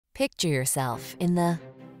Picture yourself in the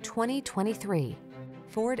 2023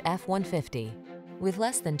 Ford F-150. With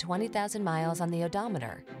less than 20,000 miles on the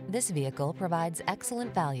odometer, this vehicle provides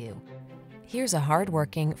excellent value. Here's a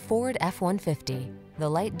hard-working Ford F-150, the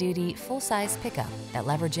light-duty, full-size pickup that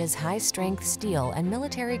leverages high-strength steel and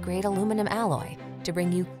military-grade aluminum alloy to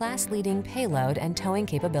bring you class-leading payload and towing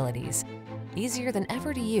capabilities. Easier than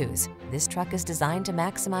ever to use, this truck is designed to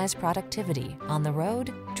maximize productivity on the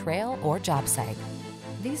road, trail, or job site.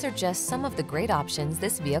 These are just some of the great options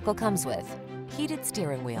this vehicle comes with: heated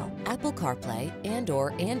steering wheel, Apple CarPlay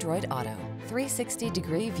and/or Android Auto,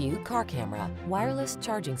 360-degree view car camera, wireless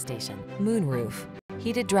charging station, moonroof,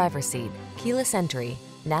 heated driver's seat, keyless entry,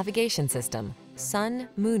 navigation system, sun,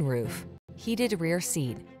 moonroof, heated rear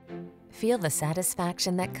seat. Feel the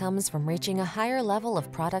satisfaction that comes from reaching a higher level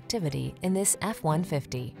of productivity in this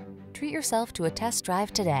F-150. Treat yourself to a test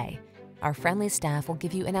drive today. Our friendly staff will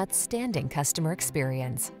give you an outstanding customer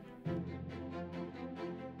experience.